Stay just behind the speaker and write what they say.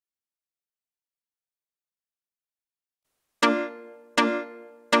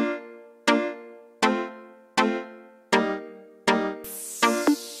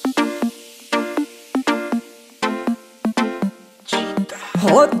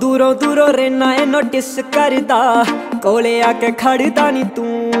दूरों दूरों रहना है नोटिस करदा, कोले आके खड़दा नी तू।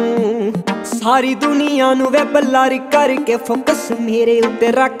 सारी दुनिया नू वे बल्लारी करके फोकस मेरे उत्ते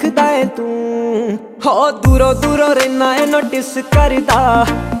रखदा है तू। हो दूरों दूरों रहना है नोटिस करदा,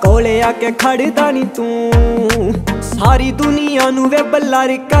 कोले आके खड़दा नी तू। सारी दुनिया नू वे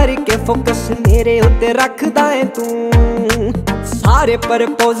बल्लारी करके फोकस मेरे उत्ते रखदा है तू। सारे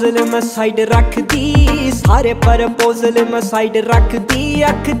प्रपोजल मैं साइड रख दी, सारे प्रपोजल मैं साइड रख दी।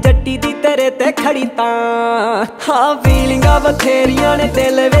 अख जट्टी दी तेरे ते खड़ी तां, हाँ फीलिंगां बथेरियां ने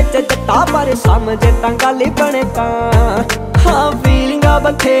दिल विच जट्टा पर समझे तां गल बने तां। हाँ फीलिंगां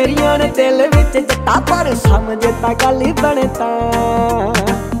बथेरियां ने दिल विच जट्टा पर समझे तां गल बने तां।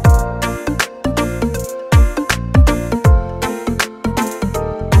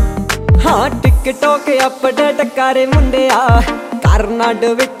 हाँ टिकटॉक अपडेट करे मुंडिया, करना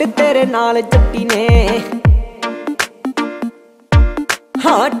डविट तेरे नाल जट्टी ने।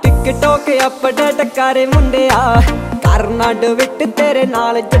 हाँ टिकटॉक अपडेट करे मुंडिया, करना डविट तेरे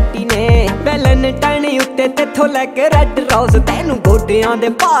नाल जट्टी ने। वैलेंटाइन उत्ते तेथों लैके रेड रोज, तैनू गोडियां दे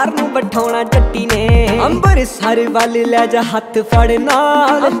भार नू बिठाउणा जट्टी ने। अंबरसर वल लै जा हत्थ फड़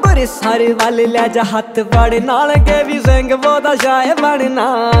नाल, अंबरसर वल लै जा हत्थ फड़ नाल, के वी सिंह बोदा शाय बनना।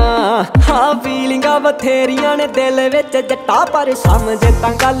 हाँ फीलिंगां बथेरियां ने दिल विच जट्टा पर समझे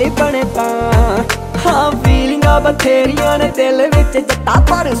तां गल बने तां। हाँ फीलिंगां बथेरियां ने दिल विच जट्टा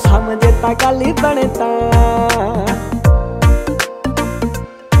पर समझे तां गल बने तां।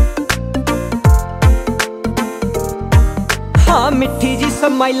 हाँ मिठी जी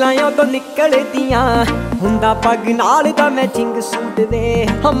समाइलां उदों निकलदियां, हुंदा पग नाल दा मैचिंग सूट दे।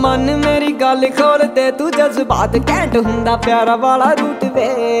 हाँ मन मेरी गल खोल दे तू, जज्बात कैंट हुंदा प्यारा वाला रूट वे।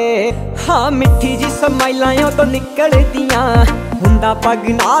 हाँ मिठी जी समाइलां उदों निकलदियां, हुंदा पग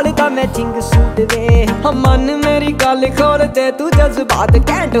नाल दा मैचिंग सूट दे। हाँ मन मेरी गल खोल दे तू, जज्बात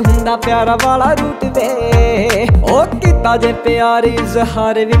कैंट हुंदा प्यारा वाला रूट वे। ओ कीता जे प्यार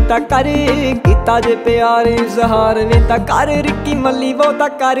इजहार वी तां कर, कीता जे प्यार इजहार वी तां कर, रिक्की मल्ली वो तां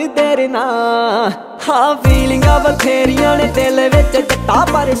कर देर ना। हाँ फीलिंगां बथेरियां ने दिल विच जट्टा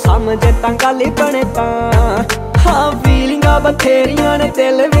पर समझे तां गल बने तां। हाँ फीलिंगां बथेरियां ने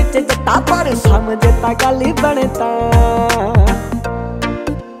दिल विच जट्टा पर समझे तां गल बने तां।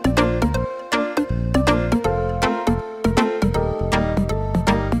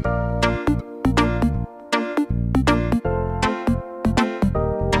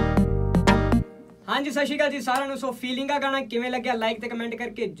 हाँ जी सत श्री अकाल जी सारिਆਂ ਨੂੰ। सो फीलिंगा गाना किवें लग्या लाइक ते कमेंट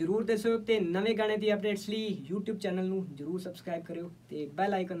करके जरूर दस्सिओ, ते नवे गाने दी अपडेट्स ਲਈ YouTube चैनल ਨੂੰ जरूर सब्सक्राइब करियो ते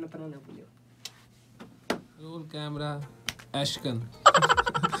बेल आइकन नपना ना भूलियो। रोल कैमरा एशकन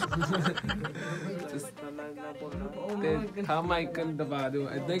ते थंब आइकन दबा दो,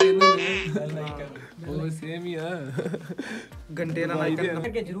 इदां कहंदे ने वो सेम ही है। घंटे ना आइकन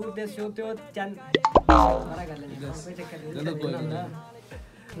करके जरूर दस्सिओ ते ओ चैनल सारा कर लेंगे, कोई चक्कर नहीं। चलो कोई ना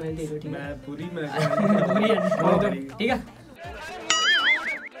मैं पूरी ठीक है।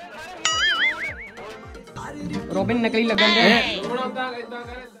 रॉबिन नकली लगन दे,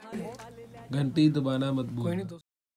 घंटी दबाना मत भूल।